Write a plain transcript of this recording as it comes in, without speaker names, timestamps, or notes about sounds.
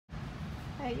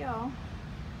Hey y'all,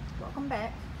 welcome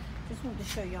back. Just wanted to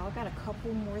show y'all, I got a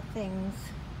couple more things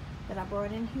that I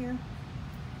brought in here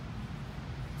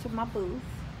to my booth.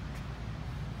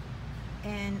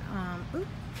 And oops,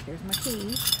 there's my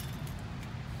keys.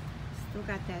 Still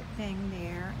got that thing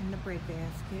there in the bread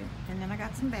basket. And then I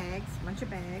got some bags, a bunch of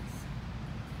bags.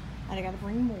 And I gotta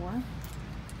bring more.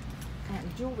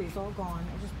 And jewelry's all gone.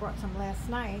 I just brought some last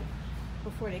night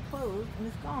before they closed and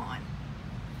it's gone.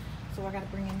 So I gotta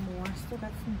bring in more. Still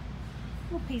got some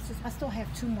little pieces. I still have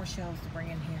 2 more shelves to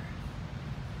bring in here.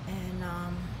 And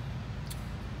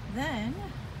then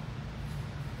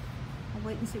I'll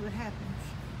wait and see what happens.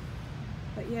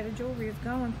 But yeah, the jewelry is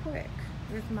going quick.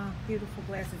 Here's my beautiful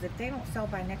glasses. If they don't sell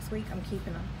by next week, I'm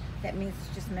keeping them. That means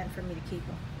it's just meant for me to keep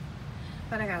them.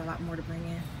 But I got a lot more to bring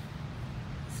in.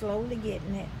 Slowly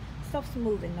getting it. Stuff's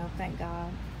moving though, thank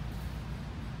God.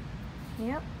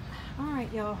 Yep.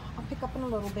 Alright y'all, I'll pick up in a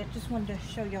little bit. Just wanted to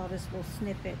show y'all this little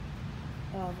snippet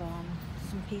of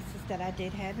some pieces that I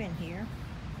did have in here.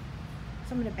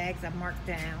 Some of the bags I've marked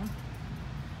down.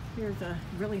 Here's a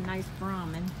really nice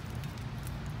Brahmin,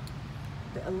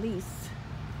 the Elise,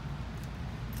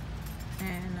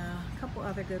 and a couple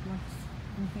other good ones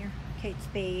in here. Kate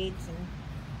Spades and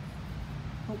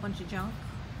a whole bunch of junk.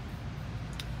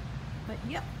 But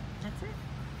yep, that's it.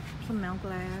 Some Mount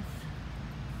Glass.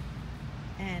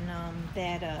 And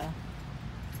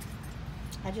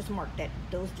I just marked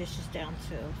those dishes down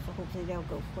too, so hopefully they'll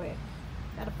go quick.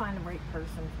 Gotta find the right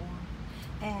person for them.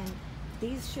 And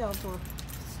these shelves were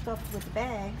stuffed with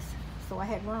bags, so I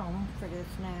had room for this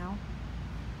now,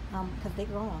 because they're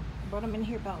gone. I brought them in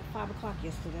here about 5 o'clock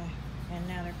yesterday, and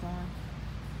now they're gone.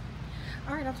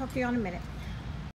 All right, I'll talk to you in a minute.